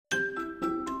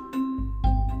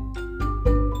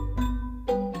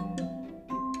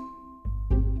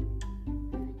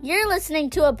You're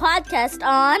listening to a podcast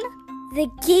on the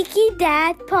Geeky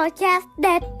Dad Podcast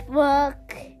Network.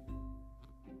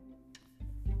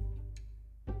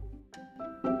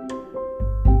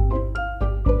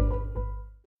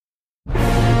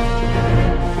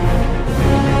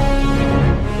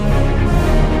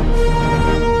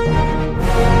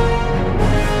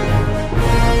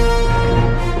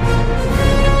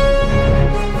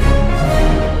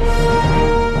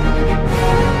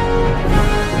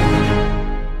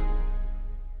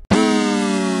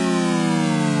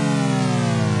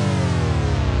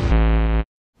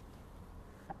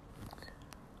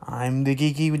 I'm the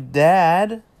Geeky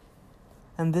Dad,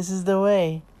 and this is the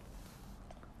way.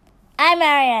 I'm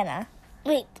Mariana.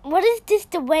 Wait, what is this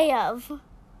the way of?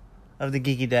 Of the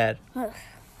Geeky Dad. Ugh.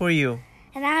 Who are you?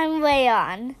 And I'm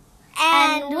Rayon.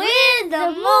 And we're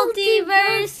the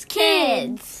Multiverse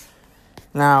Kids.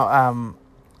 Now,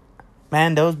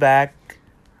 Mando's back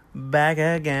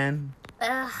again.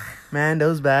 Ugh.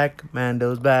 Mando's back,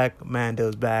 Mando's back,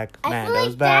 Mando's back, I feel Mando's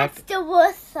like back. that's the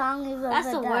worst song you've ever done.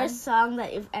 That's the worst song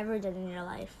that you've ever done in your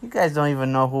life. You guys don't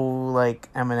even know who,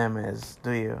 Eminem is,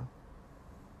 do you?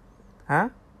 Huh?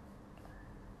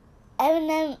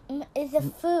 M&M is a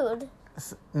food.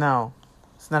 No,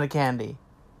 it's not a candy.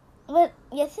 But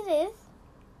yes, it is.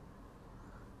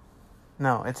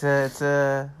 No, it's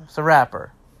a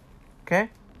rapper. Okay?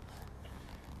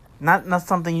 Not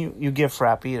something you gift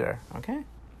wrap either, okay?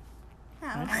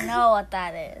 I don't know what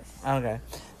that is. Okay.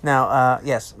 Now,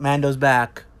 yes, Mando's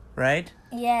back, right?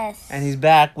 Yes. And he's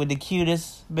back with the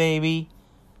cutest baby.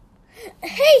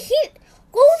 Hey,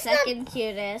 who's Second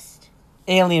cutest.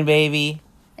 Alien baby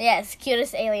Yes,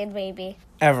 cutest alien baby.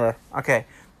 ever. Okay.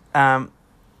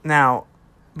 Now,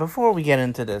 before we get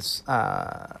into this,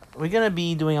 we're going to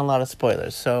be doing a lot of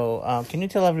spoilers. So, can you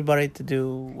tell everybody to do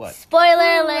what?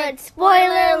 Spoiler alert!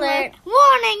 Spoiler alert!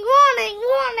 Warning! Warning!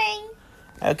 Warning!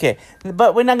 Okay,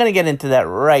 but we're not going to get into that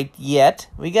right yet.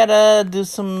 We got to do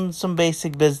some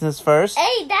basic business first.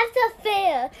 Hey, that's not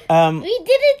fair. We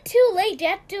did it too late. You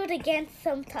have to do it again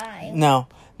sometime. No.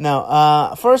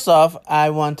 First off, I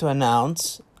want to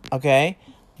announce, okay,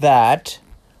 that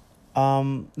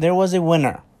there was a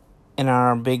winner in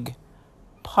our big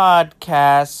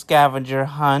podcast scavenger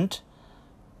hunt.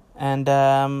 And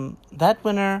that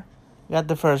winner got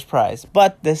the first prize.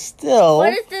 But there's still...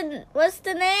 What's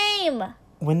the name?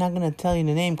 We're not going to tell you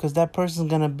the name because that person's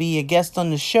going to be a guest on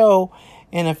the show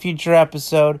in a future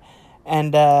episode.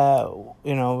 And, we're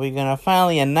going to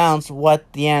finally announce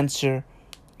what the answer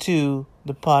to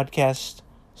the podcast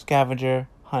scavenger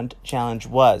hunt challenge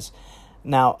was.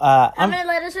 Now, How many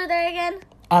letters are there again?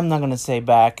 I'm not going to say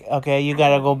back, okay? You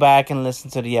got to go back and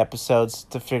listen to the episodes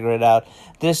to figure it out.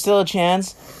 There's still a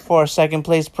chance for a second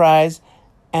place prize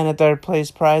and a third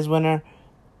place prize winner.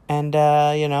 And,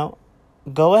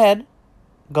 go ahead.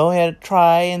 Go ahead,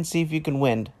 try and see if you can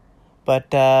win.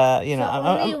 But,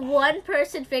 Only one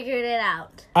person figured it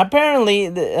out. Apparently,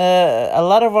 a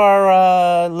lot of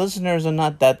our listeners are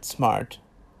not that smart.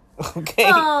 Okay?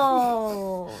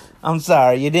 Oh. I'm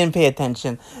sorry, you didn't pay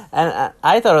attention. And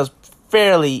I thought it was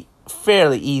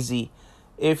fairly easy.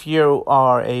 If you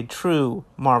are a true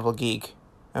Marvel geek,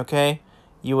 okay,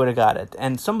 you would have got it.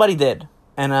 And somebody did.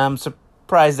 And I'm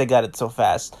surprised they got it so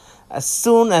fast. As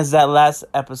soon as that last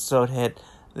episode hit,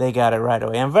 they got it right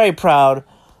away. I'm very proud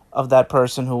of that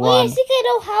person who won. I think I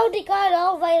know how they got it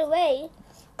all right away.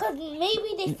 Because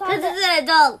maybe they found Because it's an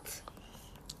adult.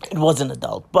 It was an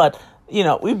adult. But,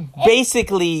 we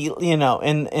basically, in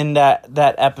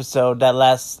that episode, that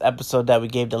last episode that we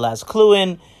gave the last clue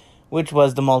in, which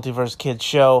was the Multiverse Kids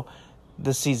show,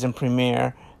 the season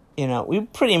premiere, I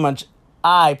pretty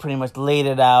much laid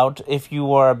it out. If you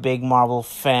were a big Marvel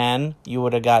fan, you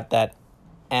would have got that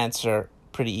answer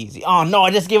pretty easy. Oh, no, I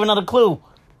just gave another clue.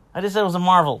 I just said it was a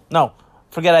Marvel. No,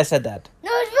 forget I said that. No,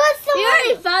 it was We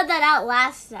already found that out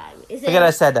last time. Forget I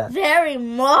said that. Very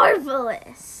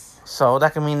marvelous. So,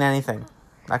 that can mean anything.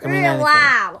 That can mean anything.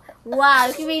 Wow,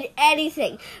 it can mean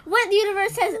anything. What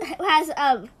universe has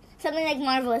something like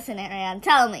marvelous in it, Ryan?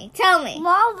 Tell me.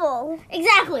 Marvel.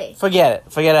 Exactly. Forget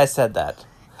I said that.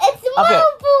 It's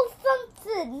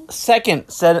Marvel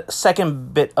something.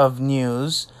 Second bit of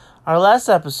news. Our last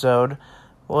episode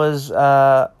was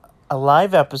a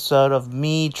live episode of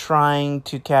me trying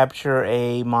to capture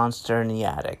a monster in the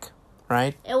attic,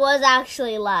 right? It was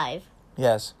actually live.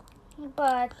 Yes.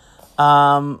 But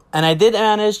And I did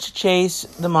manage to chase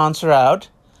the monster out.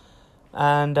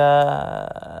 And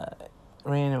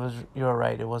Rain, you were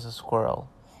right, it was a squirrel.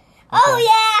 Okay. Oh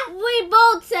yeah, we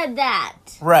both said that.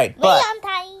 Right,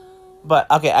 but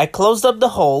okay, I closed up the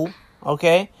hole,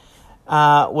 okay,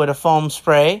 with a foam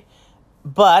spray,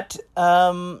 But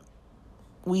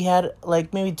we had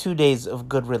like maybe 2 days of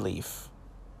good relief.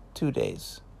 2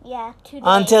 days. Yeah, 2 days.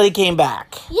 Until he came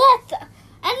back. Yes,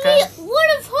 and Okay. we would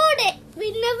have heard it.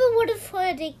 We never would have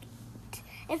heard it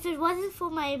if it wasn't for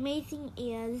my amazing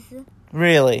ears.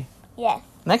 Really? Yes.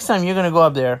 Next time you're going to go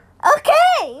up there.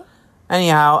 Okay.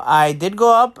 Anyhow, I did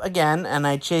go up again, and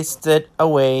I chased it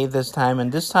away this time.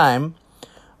 And this time,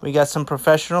 we got some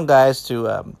professional guys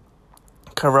to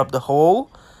cover up the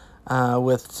hole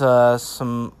with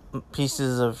some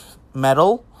pieces of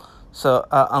metal. So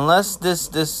unless this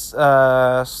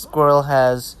squirrel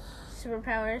has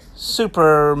Superpowers.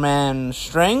 Superman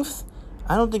strength,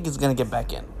 I don't think it's gonna get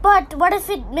back in. But what if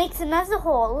it makes another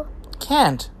hole?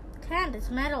 Can't. Can't. It's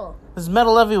metal. There's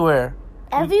metal everywhere.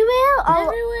 Everywhere?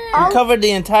 We covered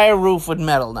the entire roof with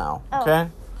metal now. Oh. Okay.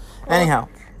 Anyhow.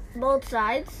 Both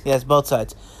sides? Yes, both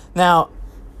sides. Now,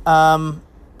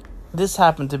 this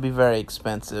happened to be very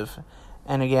expensive,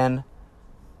 and again,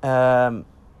 we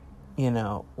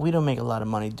don't make a lot of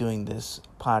money doing this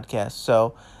podcast,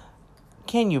 so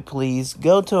can you please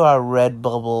go to our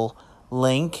Redbubble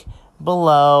link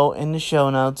below in the show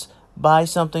notes, buy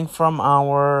something from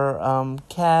our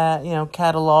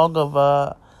catalog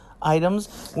of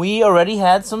items. We already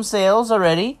had some sales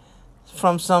already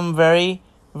from some very,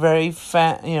 very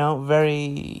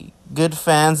very good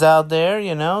fans out there,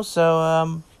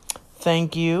 so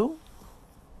thank you,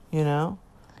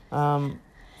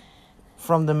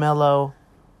 from the Mellow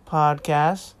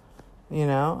podcast,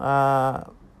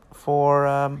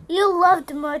 for You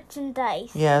loved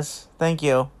merchandise. yes, thank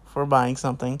you for buying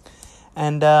something.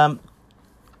 And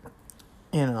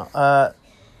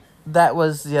that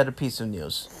was the other piece of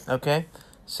news. Okay,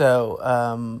 so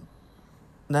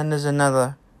then there's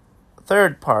another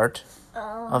third part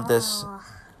of this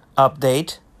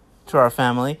update to our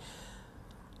family.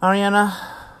 Ariana,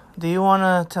 do you want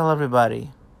to tell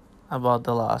everybody about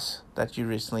the loss that you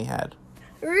recently had?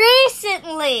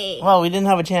 Recently. Well, we didn't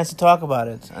have a chance to talk about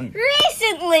it.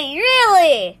 Recently,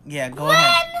 really? Yeah, go When?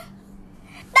 ahead.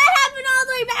 That happened all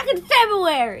the way back in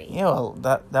February. Yeah, well,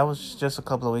 that was just a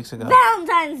couple of weeks ago.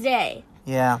 Valentine's Day.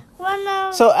 Yeah.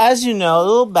 Well, So, as you know, a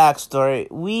little backstory.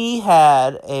 We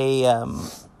had a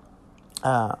two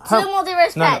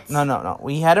multiverse pets. No.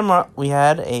 We had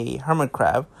a hermit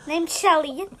crab Named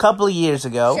Shelly. a couple of years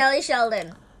ago. Shelly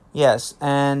Sheldon. Yes,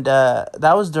 and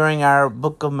that was during our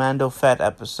Book of Mando Fett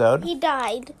episode. He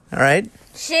died. All right.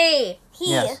 She.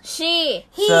 He. Yes. She.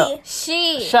 He. So-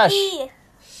 She. Shush. He.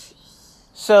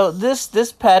 So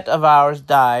this pet of ours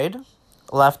died,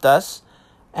 left us,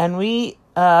 and we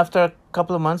after a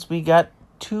couple of months we got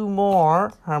 2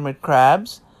 more hermit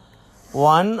crabs.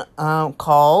 One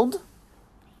called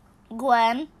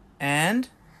Gwen. and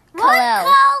Kalel.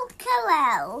 Called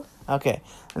Kalel. okay.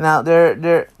 Now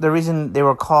the reason they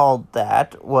were called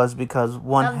that was because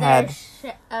one Of had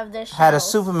their shells. a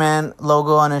Superman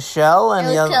logo on his shell, and It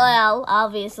was the other Kalel,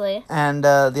 obviously. and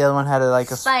the other one had a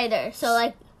Spider.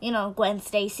 So, Gwen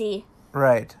Stacy.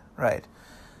 Right.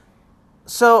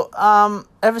 So,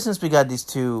 ever since we got these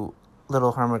 2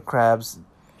 little hermit crabs,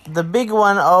 the big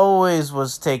one always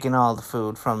was taking all the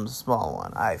food from the small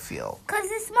one, I feel. Because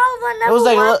the small one never It was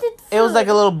wanted like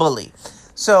a little bully.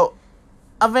 So,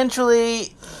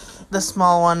 eventually, the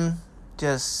small one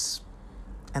just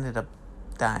ended up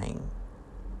dying.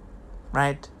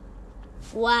 Right?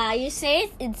 Wow, you say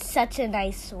it in such a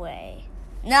nice way.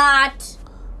 Not.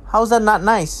 How's that not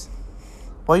nice?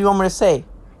 What do you want me to say?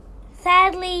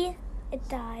 Sadly, it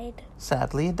died.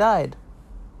 Sadly, it died.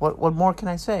 What more can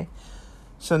I say?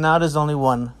 So now there's only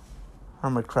one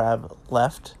hermit crab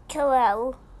left.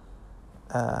 Kalel.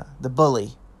 The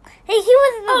bully. Hey, he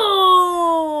was not.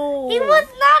 Oh! He was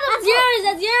not a.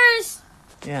 That's yours.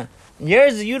 Yeah.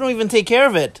 Yours, you don't even take care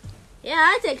of it. Yeah,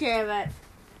 I take care of it.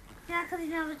 Yeah, because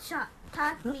you never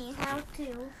taught me how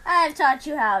to. I've taught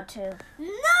you how to. No,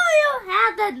 you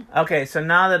haven't. Okay, so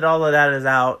now that all of that is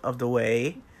out of the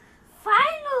way,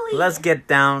 Finally. let's get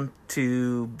down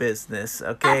to business,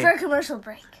 okay? After a commercial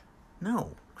break.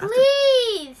 No.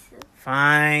 Please.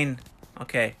 Fine.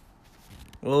 Okay.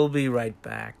 We'll be right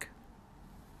back.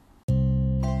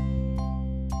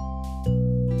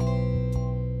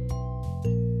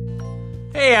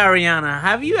 Hey Ariana,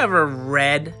 have you ever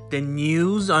read the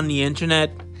news on the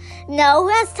internet? No, who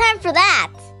has time for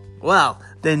that? Well,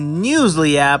 the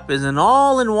Newsly app is an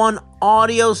all-in-one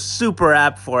audio super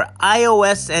app for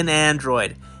iOS and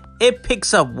Android. It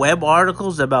picks up web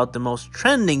articles about the most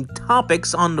trending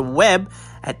topics on the web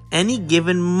at any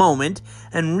given moment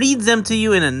and reads them to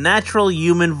you in a natural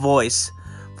human voice.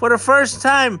 For the first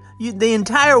time, the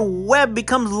entire web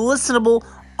becomes listenable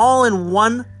all in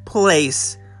one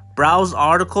place. Browse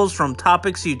articles from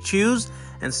topics you choose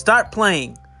and start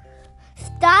playing.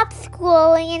 Stop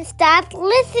scrolling and start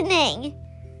listening.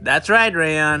 That's right,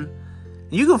 Rayon.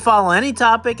 You can follow any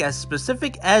topic as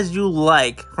specific as you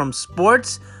like, from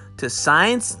sports to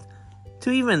science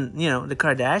to even, the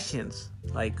Kardashians.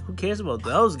 Like, who cares about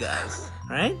those guys,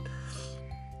 right?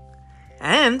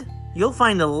 And you'll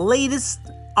find the latest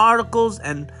articles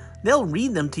and they'll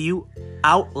read them to you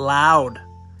out loud.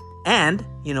 And,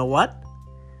 you know what?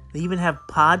 They even have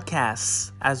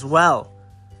podcasts as well.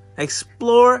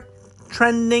 Explore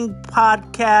trending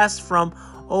podcasts from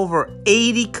over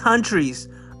 80 countries.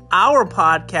 Our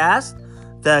podcast,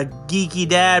 the Geeky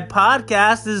Dad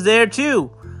Podcast, is there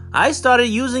too. I started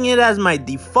using it as my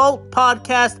default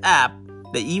podcast app.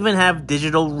 They even have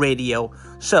digital radio.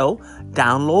 So,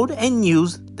 download and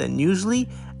use the Newsly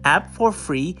app for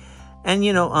free. And,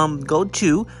 go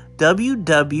to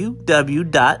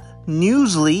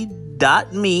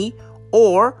www.newsly.me,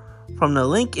 or from the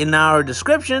link in our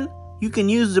description, you can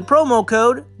use the promo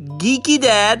code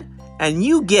GeekyDad and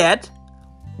you get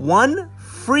 1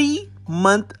 free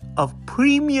month of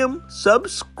premium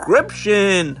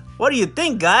subscription. What do you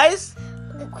think, guys?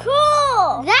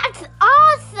 Cool! That's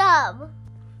awesome!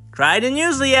 Try the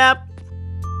Newsly app.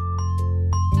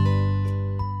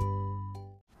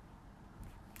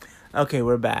 Okay,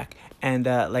 we're back. And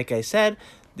like I said,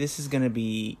 this is going to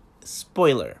be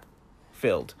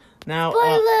spoiler-filled. Now,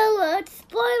 Spoiler alert!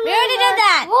 Spoiler alert! We already did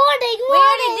that! Warning! We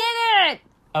already did it!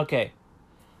 okay.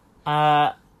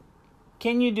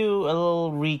 Can you do a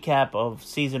little recap of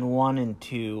season 1 and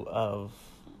 2 of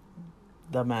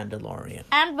The Mandalorian?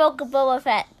 And Book of Boba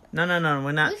Fett. No,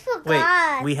 we're not. We forgot.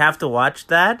 Wait, we have to watch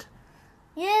that?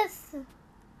 Yes.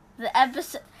 The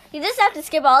episode... You just have to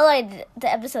skip all the way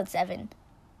to episode 7.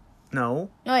 No.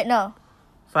 No, wait, no.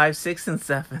 5, 6, and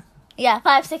 7. Yeah,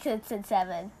 5, 6, and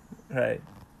 7. Right.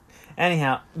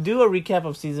 Anyhow, do a recap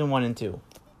of season 1 and 2.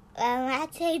 I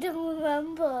don't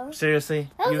remember. Seriously?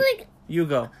 That was You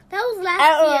go. That was last I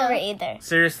don't year. remember either.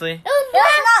 Seriously? It was It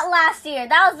was not last year.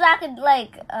 That was back in,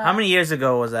 How many years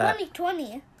ago was that?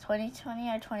 2020. 2020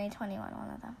 or 2021, one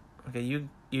of them. Okay, you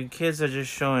kids are just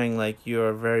showing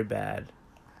you're very bad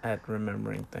at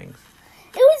remembering things.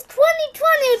 It was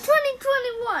 2020 or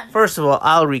 2021. First of all,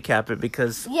 I'll recap it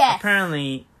because Yes.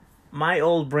 apparently my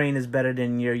old brain is better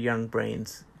than your young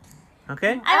brains.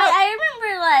 Okay? I remember,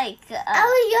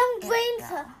 Our young brains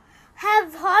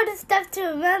have harder stuff to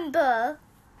remember.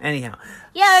 Anyhow,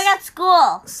 yeah, we got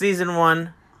school. season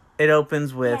 1, it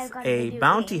opens Yeah, with I've got a video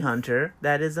bounty games. hunter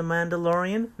that is a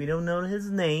Mandalorian. We don't know his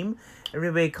name.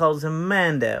 Everybody calls him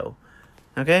Mando.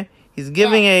 Okay? He's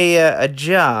giving a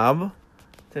job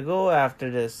to go after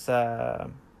this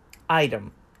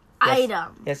item. He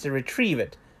has to retrieve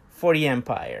it for the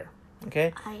Empire.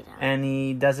 Okay? Item. And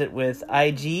he does it with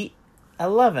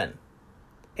IG-11,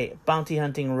 a bounty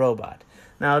hunting robot.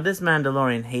 Now, this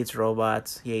Mandalorian hates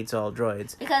robots. He hates all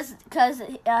droids. Because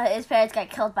his parents got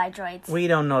killed by droids. We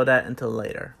don't know that until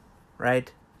later,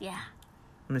 right? Yeah.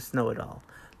 Miss Know-It-All.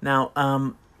 Now,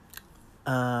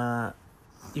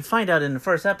 you find out in the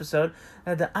first episode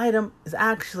that the item is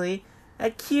actually a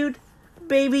cute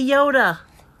baby Yoda,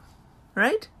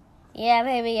 right? Yeah,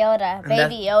 Baby Yoda. And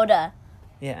Baby Yoda.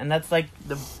 Yeah, and that's the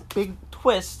big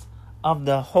twist of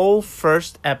the whole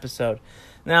first episode.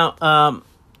 Now,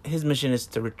 his mission is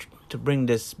to bring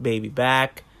this baby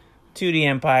back to the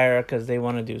Empire because they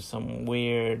want to do some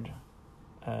weird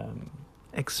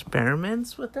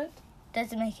experiments with it.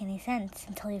 Doesn't make any sense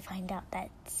until you find out that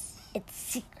it's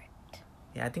secret.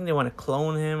 Yeah, I think they want to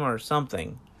clone him or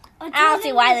something I don't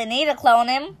see why they need to clone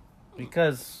him.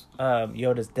 because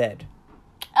Yoda's dead.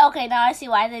 Okay, now I see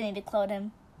why they need to clone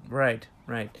him. Right.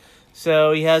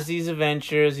 So he has these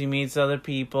adventures. He meets other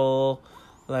people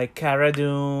like Cara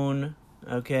Dune,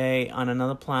 okay, on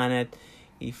another planet.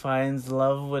 He finds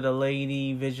love with a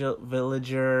lady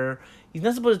villager. He's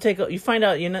not supposed to take off. You find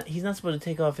out he's not supposed to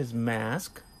take off his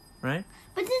mask, right?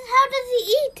 But then how does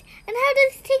he eat? And how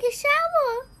does he take a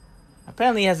shower?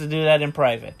 Apparently he has to do that in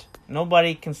private.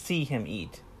 Nobody can see him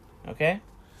eat, okay?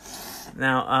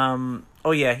 Now,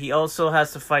 oh yeah, he also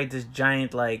has to fight this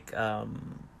giant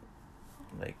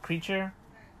creature,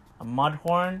 a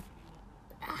mudhorn.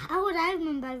 How would I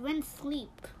remember? I went to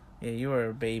sleep. Yeah, you were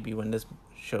a baby when this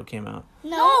show came out.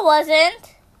 No, it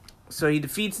wasn't. So he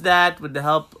defeats that with the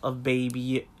help of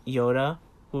Baby Yoda,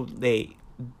 who they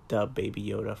dub Baby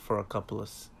Yoda for a couple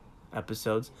of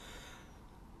episodes.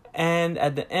 And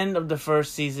at the end of the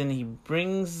first season, he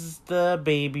brings the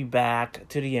baby back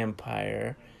to the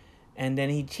Empire. And then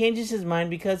he changes his mind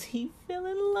because he fell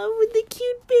in love with the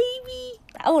cute baby.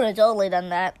 I would have totally done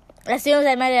that. As soon as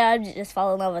I met it, I'd just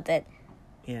fall in love with it.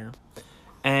 Yeah.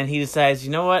 And he decides,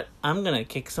 you know what? I'm going to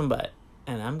kick some butt.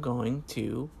 And I'm going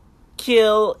to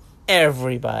kill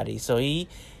everybody. So he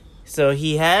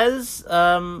has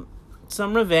some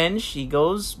revenge. He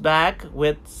goes back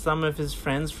with some of his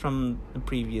friends from the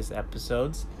previous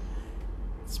episodes.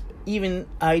 Even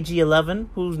IG-11,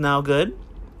 who's now good,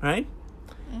 right?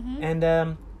 Mm-hmm.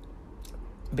 And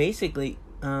basically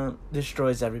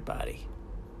destroys everybody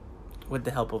with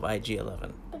the help of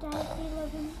IG-11. But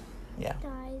IG-11 Yeah.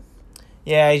 dies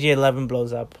Yeah, IG-11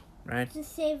 blows up, right? to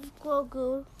save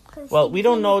Grogu. Well, we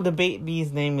don't know the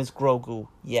baby's name is Grogu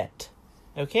yet.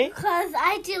 Okay? Because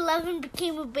IG-11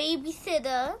 became a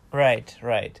babysitter. Right.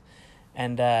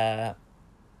 And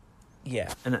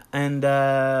yeah, and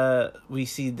we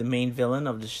see the main villain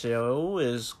of the show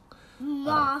is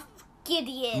Moff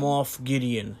Gideon. Moff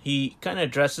Gideon. He kind of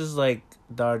dresses like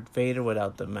Darth Vader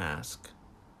without the mask.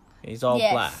 He's all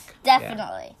Yes, black.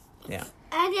 definitely. Yeah.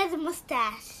 And he has a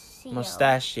mustache.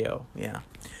 Mustachio, yeah.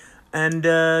 And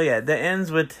that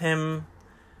ends with him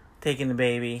taking the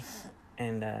baby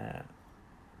and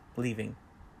leaving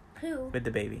Who? with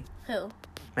the baby. Who?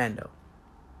 Mando.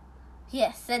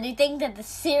 Yes, and you think that the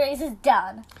series is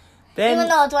done. Then Even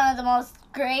though it's one of the most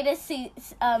greatest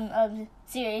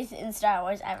series in Star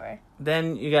Wars ever.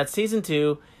 Then you got season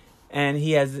 2, and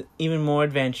he has even more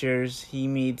adventures. He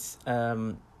meets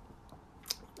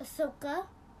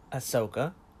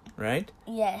Ahsoka, right?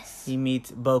 Yes. He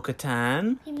meets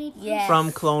Bo-Katan He meets Yes.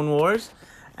 from Clone Wars,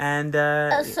 and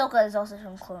Ahsoka is also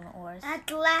from Clone Wars. at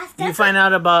the last you find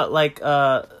out about like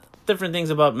different things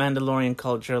about Mandalorian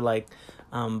culture, like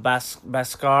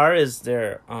Beskar is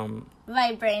their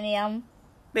Vibranium.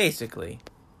 basically,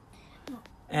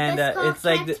 and Beskar it's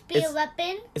like can't be a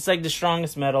weapon. it's like the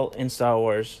strongest metal in Star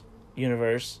Wars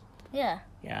universe. Yeah.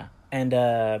 Yeah, and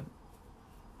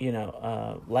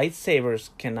lightsabers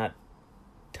cannot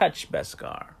touch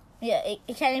Beskar. Yeah,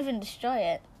 it can't even destroy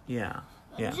it. Yeah.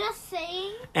 Just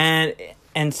saying.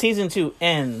 And season 2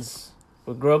 ends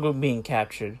with Grogu being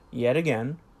captured yet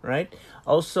again, right?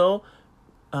 Also,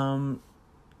 Mando.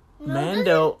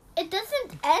 It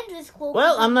doesn't end with Grogu.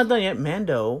 Well, I'm not done yet.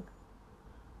 Mando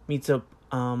meets up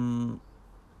Boba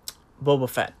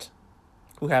Fett,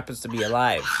 who happens to be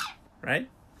alive, right?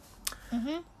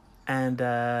 Mm-hmm. And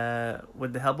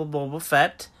with the help of Boba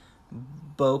Fett,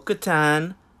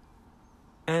 Bo-Katan,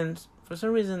 and for some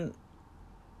reason,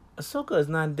 Ahsoka is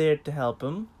not there to help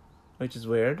him, which is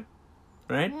weird,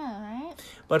 right? Yeah, right?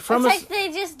 But from It's like they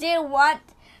just didn't want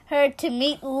her to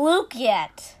meet Luke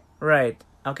yet. right,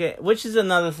 okay, which is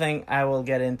another thing I will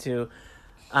get into.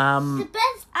 The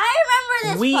best. I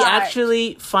remember this We part.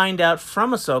 actually find out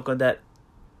from Ahsoka that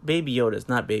Baby Yoda is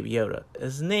not Baby Yoda.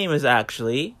 His name is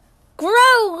actually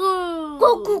Grogu!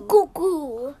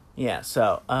 Grogu. yeah.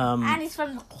 So And he's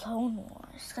from the Clone Wars.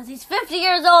 Because he's 50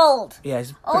 years old. yeah,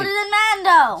 he's Older pretty, than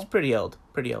Mando. pretty old.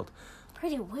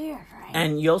 Pretty weird, right?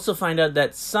 And you also find out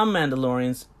that some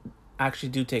Mandalorians actually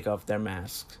do take off their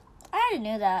masks. I already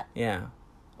knew that. Yeah.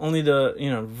 Only the,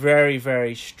 very,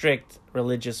 very strict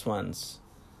religious ones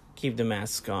keep the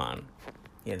mask on,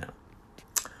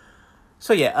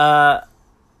 So yeah,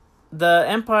 the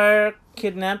Empire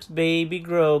kidnaps baby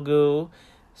Grogu.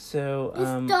 So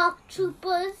With Dark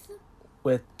Troopers.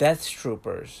 with Death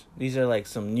Troopers. These are like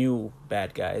some new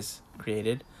bad guys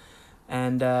created.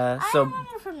 And I so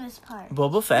remember from this part.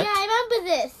 Boba Fett. Yeah, I remember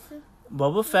this.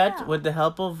 Boba Fett Yeah. with the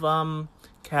help of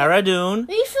Cara Dune.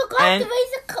 We forgot And- the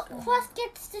Razor Crest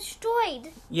gets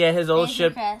destroyed. Yeah, his old Razor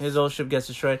ship Crest. gets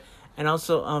destroyed. And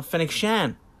also Fennec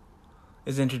Shan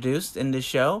is introduced in this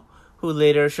show, who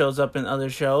later shows up in other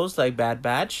shows like Bad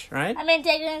Batch, right? I mean,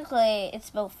 technically, it's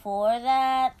before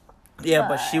that. Yeah,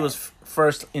 but she was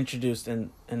first introduced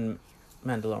in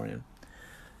Mandalorian.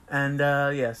 And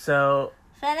so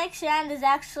Fennec Shand is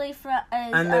actually from.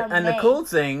 and the cool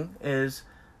thing is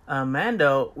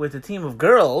Mando with a team of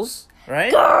girls,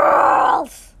 right?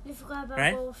 Girls! We forgot about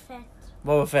Right? Boba Fett.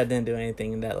 Boba Fett didn't do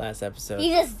anything in that last episode.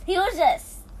 He was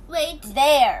just Wait.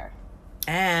 there.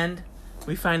 And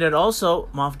we find out also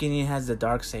Moff Gideon has the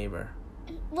Darksaber.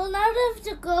 Well, now that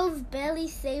the girls barely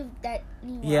saved that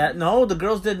new one. Yeah, no, the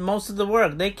girls did most of the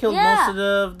work. They killed Yeah. most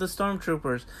of the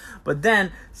stormtroopers. But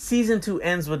then season 2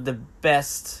 ends with the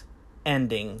best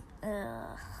ending.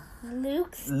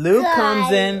 Luke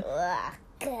Comes in,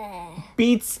 Skywalker.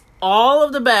 beats all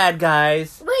of the bad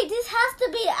guys. Wait, this has to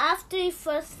be after he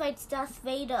first fights Darth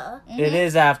Vader. It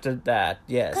is after that,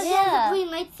 yes. Because Yeah. he has the green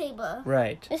lightsaber.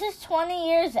 Right. This is 20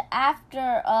 years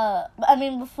after,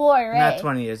 before Rey. Not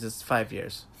 20 years, it's 5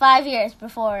 years. 5 years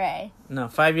before Rey. No,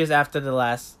 5 years after the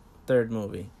last third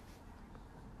movie.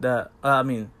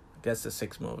 I guess the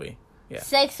 6th movie. Yeah.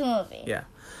 6th movie. Yeah.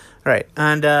 Right.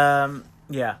 And,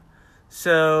 yeah.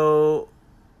 So,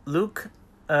 Luke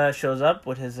shows up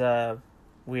with his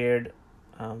weird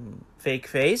fake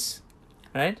face,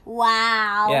 right?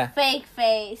 Wow. Yeah. Fake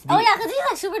face. Oh, yeah, because he's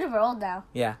like super duper old now.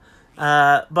 Yeah.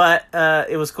 But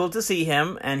it was cool to see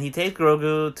him, and he takes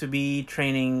Grogu to be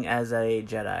training as a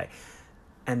Jedi.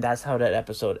 And that's how that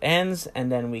episode ends,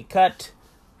 and then we cut.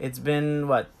 It's been,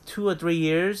 2 or 3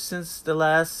 years since the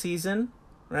last season,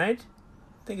 right?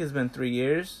 I think it's been 3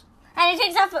 years. And he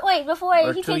takes off. Wait, before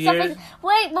Or he 2 takes off years? his.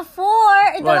 Wait, before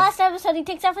in the What? last episode, he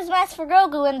takes off his mask for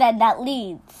Grogu, and then that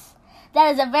leads.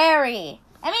 That is a very.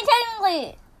 I mean,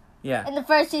 technically, Yeah. in the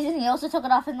first season, he also took it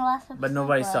off in the last episode. But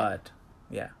nobody saw it.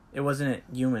 Yeah. It wasn't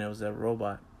a human, it was a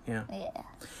robot. Yeah. Yeah.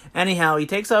 Anyhow, he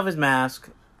takes off his mask,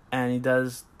 and he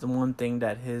does the one thing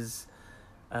that his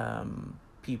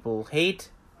people hate.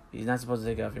 He's not supposed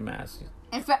to take off your mask.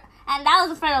 And that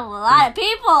was in front of a lot of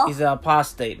people. He's an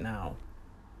apostate now.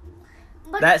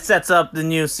 But- That sets up the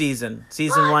new season.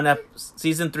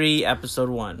 Season 3, episode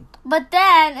 1. But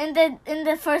then in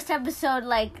the first episode,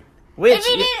 like, Which if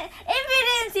you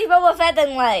didn't see Boba Fett,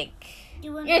 then like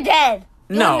you're dead.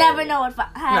 No. You'll never know what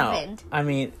happened. No. I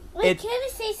mean, Wait, can I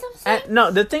say something?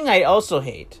 no, the thing I also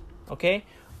hate, okay?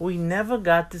 We never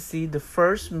got to see the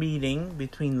first meeting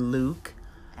between Luke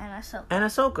And and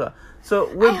Ahsoka. So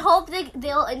I hope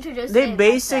they'll introduce. they it like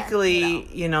basically,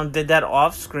 that, did that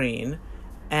off screen,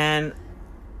 and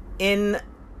in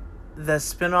the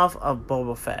spinoff of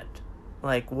Boba Fett.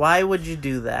 Like, why would you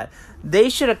do that? They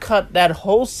should have cut that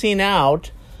whole scene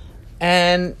out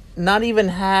and not even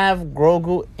have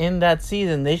Grogu in that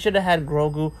season. They should have had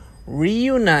Grogu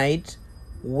reunite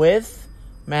with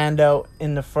Mando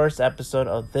in the first episode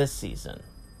of this season.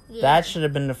 Yeah. That should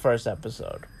have been the first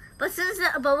episode. But since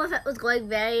Boba Fett was going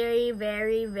very,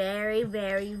 very, very,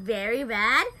 very, very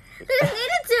bad, they just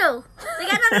needed to. They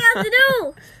got nothing else to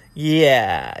do.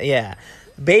 Yeah.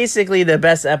 Basically, the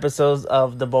best episodes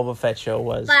of the Boba Fett show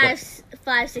was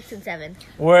 5, 6, and 7.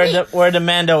 were the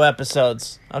Mando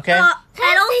episodes. Okay. And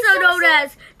also known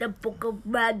as the Book of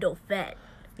Mando Fett.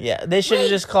 Yeah, they should have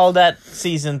just called that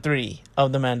season 3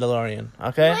 of the Mandalorian.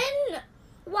 Okay.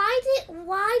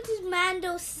 Why did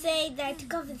Mando say that to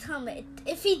cover his helmet?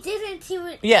 If he didn't, he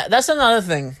would. Yeah, that's another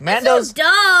thing. Mando's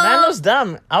dumb. Mando's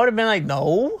dumb. I would have been like,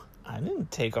 no, I didn't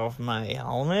take off my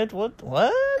helmet. What?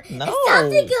 No. It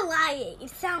sounds like you're lying.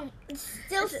 It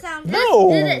still sounds. No.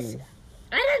 Do this.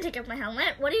 I didn't take off my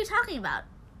helmet. What are you talking about?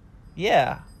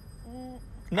 Yeah.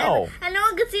 No. And no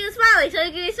one could see you smiling, so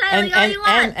you can be smiling all you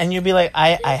want. And you'd be like,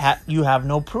 you have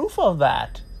no proof of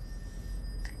that.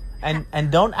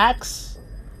 And don't ask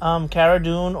Cara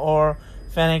Dune or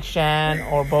Fennec Shan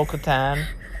or Bo-Katan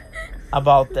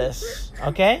about this.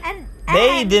 Okay?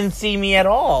 They didn't see me at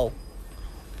all.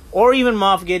 Or even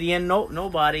Moff Gideon.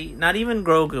 Nobody. Not even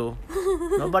Grogu.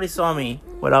 Nobody saw me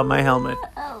without my helmet.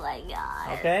 Oh my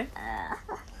god. Okay?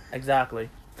 Exactly.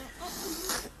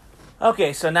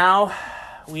 Okay, so now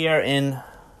we are in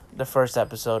the first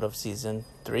episode of season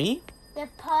 3.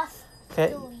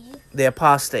 Okay. The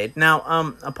apostate.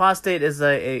 Now, apostate is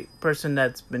a person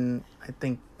that's been, I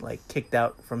think, like, kicked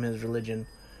out from his religion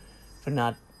for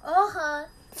not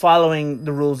following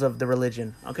the rules of the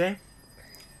religion. Okay.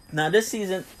 Now, this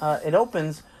season, it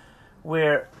opens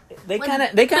where they kind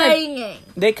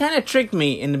of tricked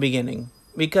me in the beginning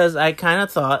because I kind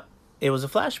of thought it was a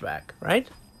flashback, right?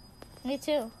 Me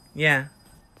too. Yeah.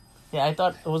 Yeah, I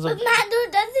thought it was But Mando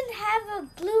doesn't have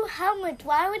a blue helmet.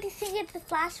 Why would he think it's a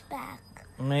flashback?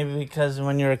 Maybe because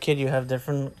when you're a kid, you have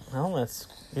different helmets.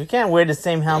 You can't wear the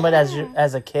same helmet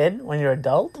as a kid when you're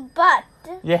adult. But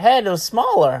Your head was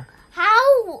smaller.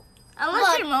 how?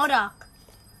 Unless you're MODOK.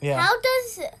 Yeah. How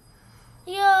does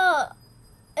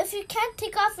if you can't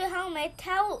take off your helmet,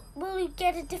 how will you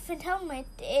get a different helmet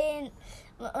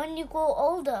when you grow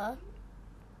older?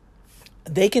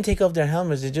 They can take off their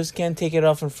helmets. They just can't take it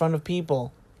off in front of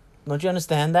people. Don't you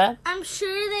understand that? I'm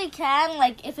sure they can,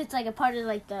 like, if it's like a part of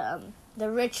like the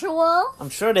ritual. I'm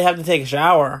sure they have to take a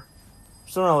shower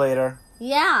sooner or later.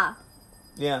 Yeah.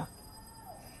 Yeah.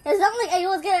 It's not like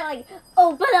anyone's gonna like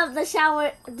open up the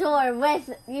shower door with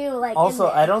you, like. Also,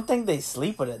 in there. I don't think they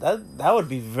sleep with it. That would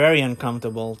be very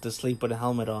uncomfortable to sleep with a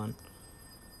helmet on.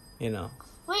 You know.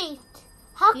 Wait,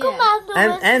 how come Yeah. Mando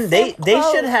wears And the they same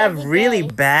should clothes have every really day?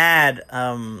 bad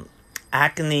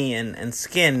acne and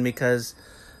skin because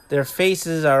their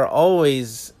faces are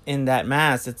always in that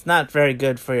mask. It's not very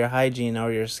good for your hygiene or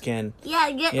your skin. Yeah.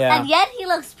 Yeah. And yet he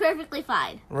looks perfectly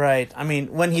fine. Right. I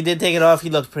mean, when he did take it off, he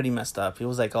looked pretty messed up. He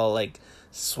was like all like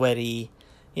sweaty.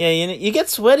 Yeah, you get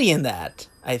sweaty in that,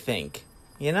 I think.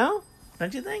 You know?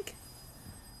 Don't you think?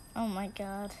 Oh my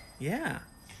god. Yeah.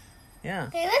 Yeah.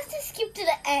 Okay, let's just skip to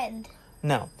the end.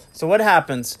 No. So what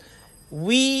happens?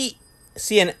 We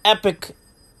see an epic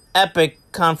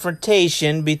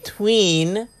confrontation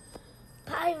between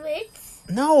Pirates.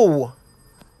 the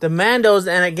Mandos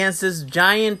and against this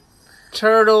giant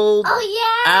turtle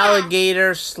Oh yeah.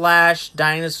 alligator /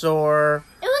 dinosaur.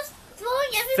 It was throwing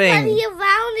everybody Thing.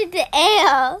 around in the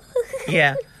air.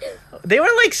 Yeah. They were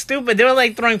like stupid. They were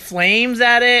like throwing flames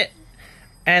at it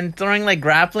and throwing like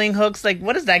grappling hooks. Like,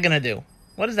 what is that gonna do?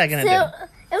 What is that gonna So do?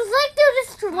 it was like they were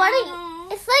just running.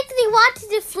 It's like they wanted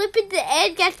to flip in the air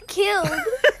and get killed.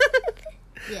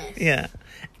 Yes. Yeah.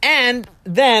 And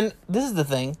then, this is the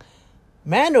thing.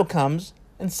 Mando comes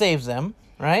and saves them,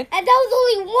 right? And that was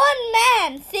only one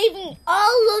man saving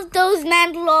all of those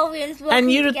Mandalorians.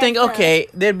 And you'd working think, together. okay,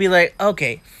 they'd be like,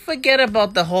 okay, forget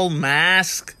about the whole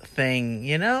mask thing,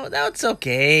 you know? That's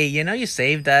okay. You know, you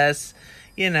saved us.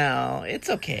 You know, it's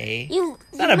okay.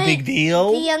 It's not a big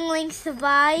deal. The younglings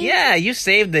survive. Yeah, you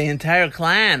saved the entire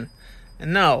clan.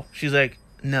 And no, she's like,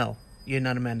 no, you're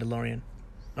not a Mandalorian.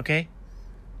 Okay?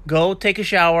 Go take a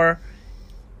shower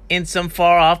in some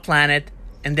far off planet,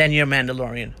 and then you're a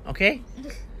Mandalorian. Okay?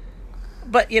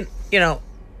 But, you know,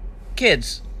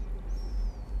 kids,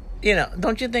 you know,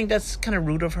 don't you think that's kind of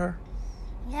rude of her?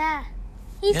 Yeah.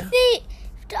 He Yeah.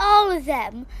 saved all of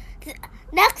them.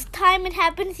 Next time it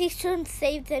happens, he shouldn't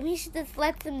save them. He should just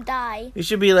let them die. You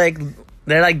should be like,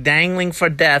 they're like dangling for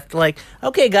death. Like,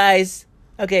 okay, guys,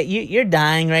 okay, you're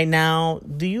dying right now.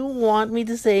 Do you want me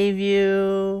to save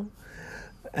you?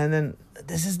 And then,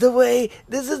 this is the way.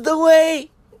 This is the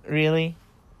way. Really?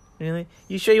 Really?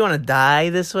 You sure you want to die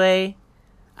this way?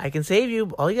 I can save you.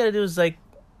 All you gotta do is, like,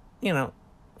 you know,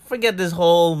 forget this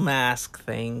whole mask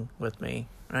thing with me,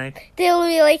 right? They'll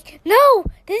be like, no,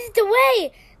 this is the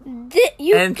way.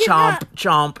 You And cannot.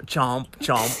 chomp,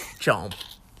 chomp.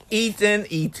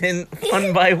 Eaten,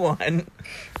 one by one.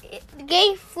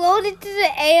 They floated to the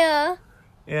air.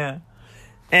 Yeah.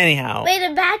 Anyhow. Wait,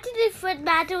 imagine if when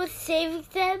Mando was saving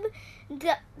them,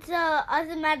 the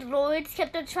other Mandalorians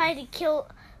kept on trying to kill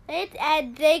it,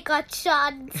 and they got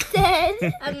shot instead.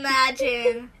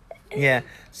 Imagine. Yeah.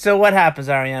 So what happens,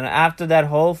 Ariana? After that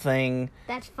whole thing,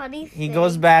 That's funny. he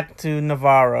goes back to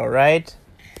Navarro, right?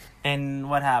 And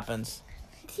what happens?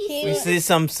 We see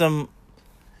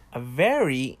a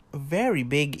very, very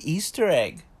big Easter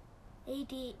egg,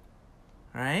 80.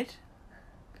 right?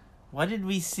 What did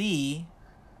we see?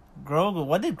 Grogu.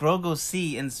 What did Grogu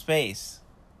see in space?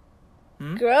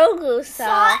 Grogu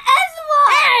saw Ezra.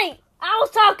 Hey, I was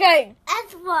talking.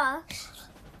 Ezra.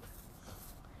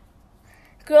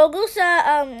 Grogu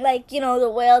saw the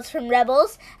whales from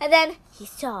Rebels, and then he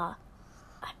saw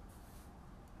a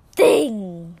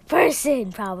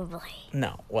person probably.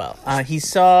 No. Well, he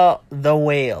saw the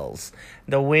whales.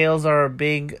 The whales are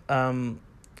big. I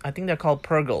think they're called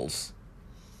purgles,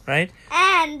 right?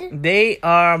 And They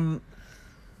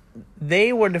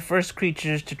were the first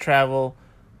creatures to travel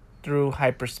through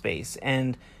hyperspace,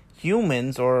 and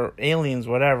humans or aliens,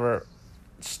 whatever,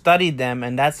 studied them,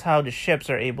 and that's how the ships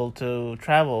are able to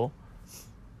travel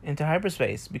into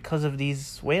hyperspace because of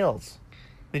these whales.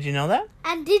 Did you know that?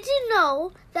 And did you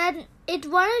know that in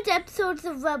one of the episodes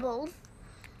of Rebels,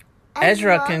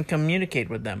 Ezra can communicate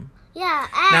with them. Yeah,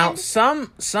 and Now, some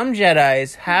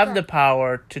Jedis have the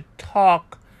power to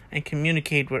talk and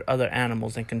communicate with other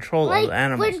animals and control other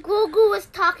animals. when Grogu was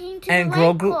talking to And the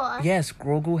Grogu, Rancor. yes,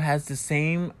 Grogu has the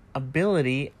same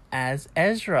ability as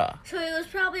Ezra. So he was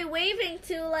probably waving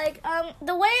to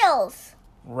the whales.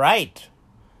 Right.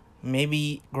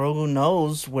 Maybe Grogu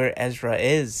knows where Ezra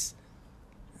is.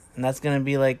 And that's going to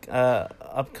be like a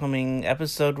upcoming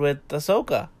episode with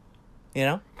Ahsoka. You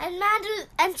know?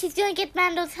 And she's gonna get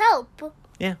Mando's help.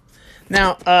 Yeah.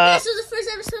 Now, So the first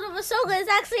episode of Ahsoka is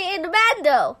actually in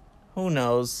Mando. who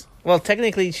knows? Well,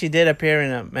 technically, she did appear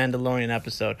in a Mandalorian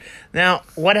episode. Now,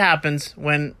 what happens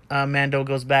when Mando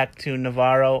goes back to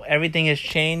Navarro? Everything has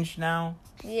changed now?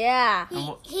 Yeah.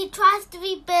 He tries to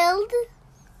rebuild.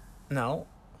 No.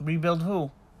 Rebuild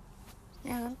who?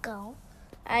 Now go.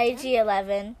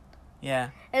 IG-11. Yeah.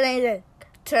 And then he said,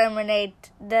 terminate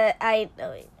the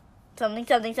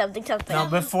something. No,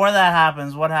 before that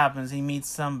happens, what happens? He meets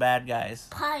some bad guys.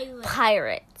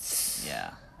 Pirates.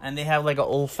 Yeah. And they have like an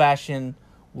old-fashioned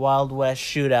Wild West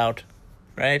shootout,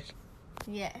 right?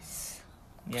 Yes.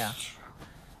 Yeah.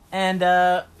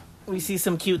 And we see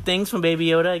some cute things from Baby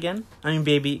Yoda again. I mean,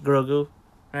 Baby Grogu,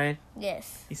 right?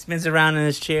 Yes. He spins around in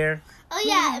his chair. Oh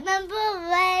yeah, remember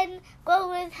when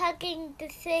Grogu was hugging the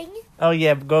thing? Oh,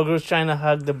 yeah, Grogu's trying to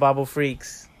hug the Bobble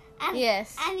Freaks. And,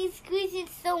 yes. And he squeezed it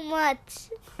so much.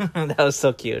 That was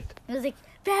so cute. It was like,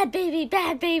 bad baby,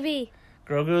 bad baby.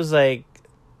 Grogu's like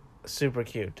super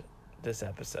cute this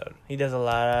episode. He does a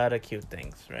lot of cute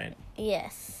things, right?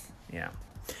 Yes. Yeah.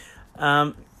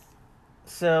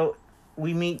 So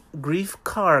we meet Grief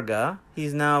Karga.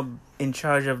 He's now in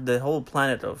charge of the whole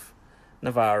planet of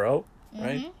Navarro,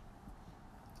 right?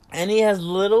 And he has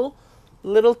little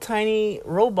tiny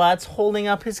robots holding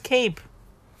up his cape.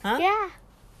 Huh? Yeah.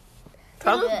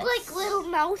 They look Yes. like little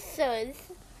mousers.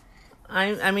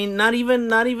 I mean, not even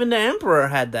the Emperor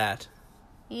had that.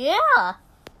 Yeah.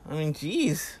 I mean,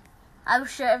 jeez. I'm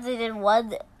sure if they did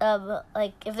one,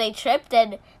 like if they tripped,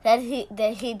 then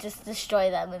he'd just destroy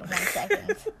them in 1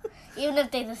 second. Even if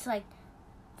they just like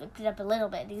picked it up a little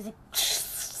bit, he's like,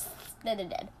 then they're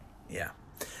dead. Yeah.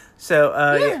 So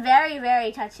He is very,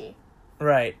 very touchy.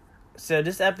 right. So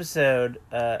this episode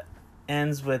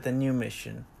ends with a new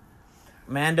mission.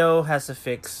 Mando has to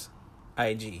fix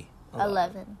IG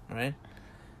 11. right?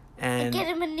 And And get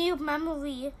him a new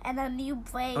memory and a new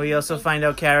brain. we also find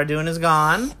out Cara Dune is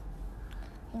gone.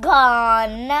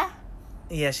 Gone.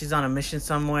 Yeah, she's on a mission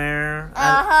somewhere.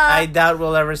 Uh-huh. I doubt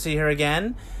we'll ever see her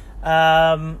again.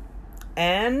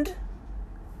 And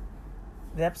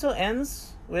the episode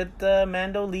ends with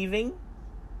Mando leaving.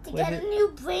 to with get it- a new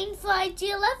brain for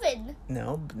IG-11.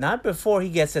 No, not before he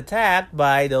gets attacked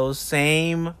by those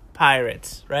same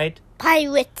pirates, right?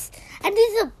 Pirates. And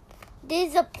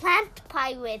there's a plant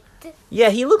pirate. Yeah,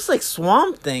 he looks like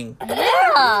Swamp Thing.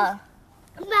 Yeah.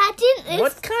 Imagine if...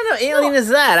 What kind of alien is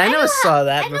that? I never saw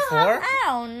that before. I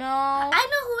don't know. I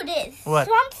know who it is. What?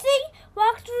 Swamp Thing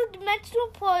walked through a dimensional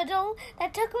portal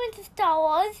that took him into Star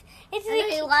Wars. It's And then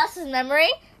he lost his memory,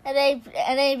 and then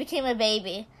he became a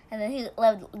baby, and then he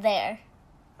lived there.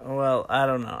 Well, I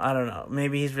don't know.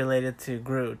 Maybe he's related to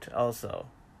Groot also.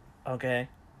 Okay.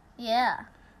 Yeah.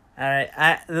 All right.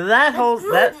 That whole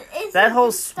Groot is that in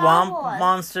whole Star swamp Wars.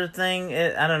 monster thing.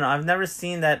 I don't know. I've never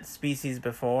seen that species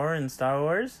before in Star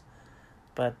Wars,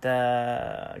 but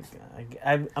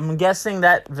I'm guessing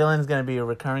that villain's gonna be a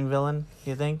recurring villain.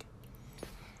 You think?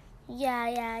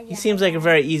 Yeah. He seems like a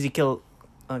very easy guy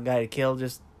to kill.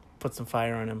 Just put some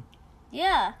fire on him.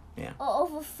 Yeah. Or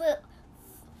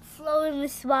overflowing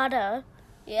with water.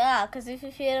 Yeah, because if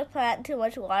you feed a plant too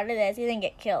much water, then it's going to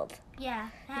get killed. Yeah.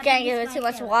 You can't give it too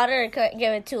much water, or can't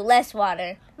give it too less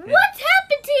water. What's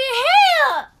happened to your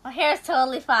hair? My hair is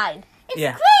totally fine. It's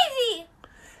Yeah. crazy.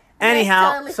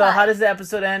 Anyhow, totally so fine. how does the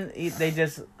episode end? They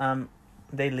just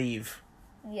they leave.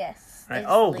 Yes. Right. they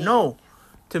Oh sleep. no,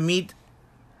 to meet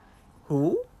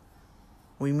who?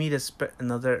 We meet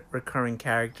another recurring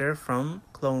character from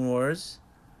Clone Wars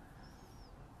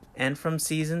and from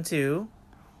season 2,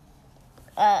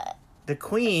 the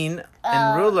queen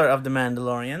and ruler of the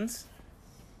Mandalorians,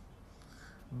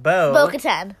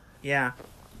 Bo-Katan. Yeah,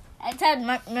 I had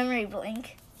memory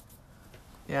blink.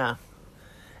 yeah,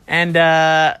 and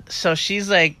so she's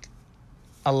like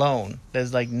alone.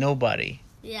 There's like nobody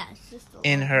Yeah, it's just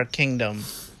in her kingdom.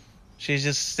 She's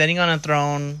just sitting on a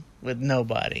throne with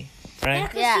nobody, right?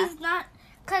 Yeah.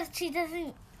 Because she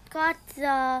doesn't got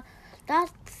the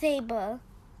Darth Saber.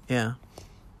 Yeah.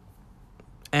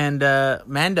 And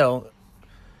Mando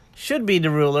should be the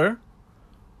ruler.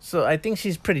 So I think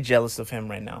she's pretty jealous of him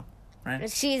right now, right?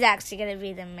 But she's actually going to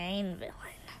be the main villain.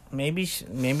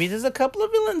 Maybe there's a couple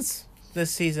of villains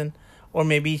this season, or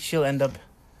maybe she'll end up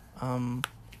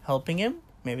helping him.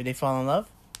 Maybe they fall in love.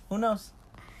 Who knows?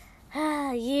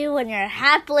 You and your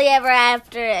happily ever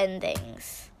after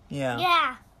endings. Yeah.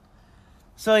 Yeah.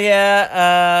 So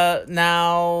yeah,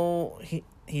 now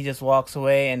he just walks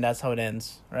away, and that's how it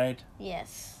ends, right?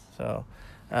 Yes. So,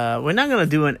 we're not going to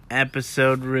do an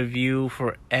episode review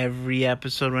for every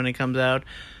episode when it comes out.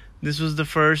 This was the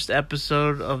first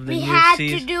episode of the We new had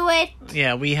season. to do it.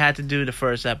 Yeah, we had to do the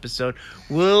first episode.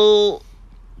 We'll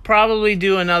probably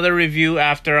do another review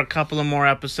after a couple of more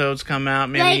episodes come out.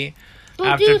 Maybe we'll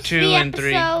after do 2 3 and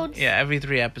 3. episodes. Yeah, every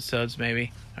 3 episodes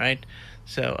maybe. All right.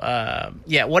 So,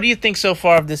 yeah, what do you think so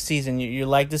far of this season? You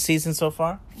like the season so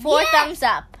far? 4 Yeah. thumbs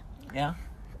up. Yeah.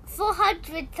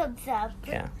 400 thumbs up.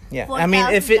 Yeah. 4,000 I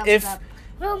mean, if thumbs up.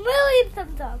 1 million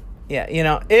thumbs up. yeah, you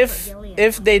know, if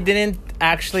Brilliant. they didn't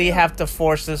actually have to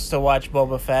force us to watch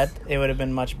Boba Fett, it would have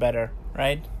been much better,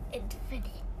 right? Infinite.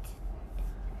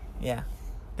 Yeah.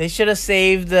 They should have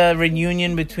saved the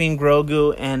reunion between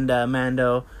Grogu and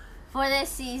Mando. For this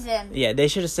season. Yeah, they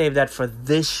should have saved that for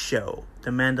this show,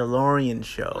 the Mandalorian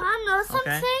show. I know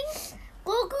something. Okay.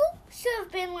 Grogu should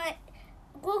have been like...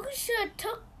 Grogu should have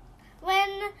took... When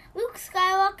Luke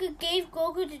Skywalker gave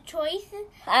Grogu the choice,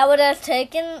 I would have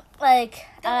taken, like,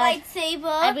 the lightsaber.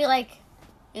 I'd be like,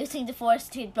 using the Force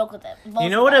to both of them. You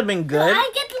know what would have been good?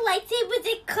 I get the lightsaber,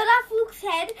 they cut off Luke's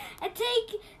head and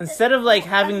take... Instead of like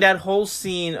having that whole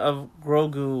scene of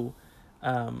Grogu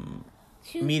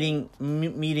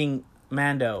meeting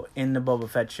Mando in the Boba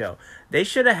Fett show. They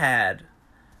should have had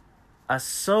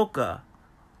Ahsoka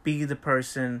be the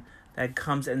person that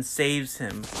comes and saves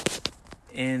him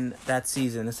in that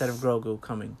season instead of Grogu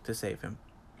coming to save him.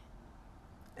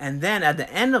 And then at the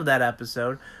end of that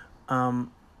episode,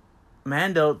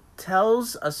 Mando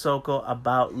tells Ahsoka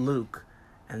about Luke,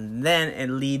 and then it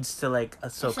leads to like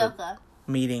Ahsoka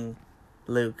meeting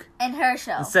Luke in her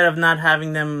show. Instead of not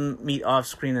having them meet off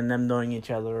screen and them knowing each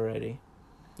other already,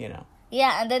 you know.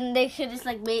 Yeah, and then they should just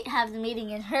like have the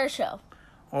meeting in her show.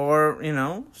 Or, you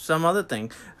know, some other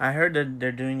thing. I heard that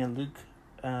they're doing a Luke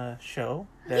show.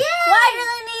 Yeah! Why do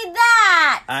they need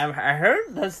that? I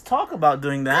heard. Let's talk about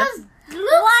doing that. Why do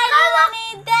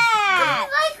they need that?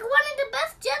 He's like one of the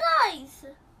best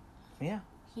Jedis. Yeah.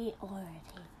 He already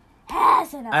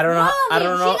has enough. I don't know. I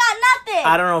don't know. She got nothing.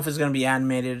 I don't know if it's gonna be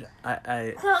animated.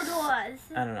 Clone Wars.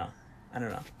 I don't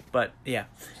know. But yeah.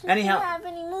 She Anyhow, doesn't have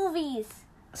any movies.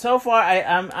 so far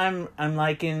I'm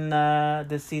liking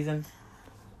this season.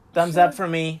 Thumbs up for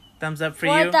me. Thumbs up for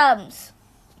you. 4 thumbs.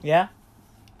 Yeah.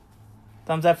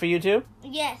 Thumbs up for you too.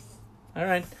 Yes. All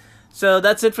right. So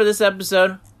that's it for this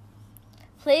episode.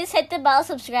 Please hit the bell,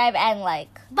 subscribe, and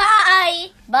like. Bye.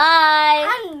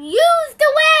 Bye. And use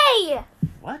the way.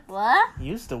 What?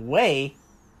 Use the way?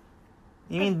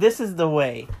 You mean this is the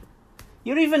way?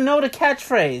 You don't even know the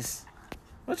catchphrase.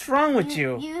 What's wrong with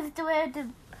you? Use the way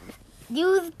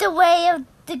of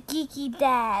the geeky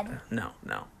dad. No.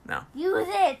 Use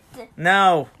it.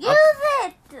 No. Use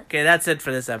it. Okay, that's it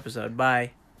for this episode.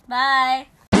 Bye. Bye.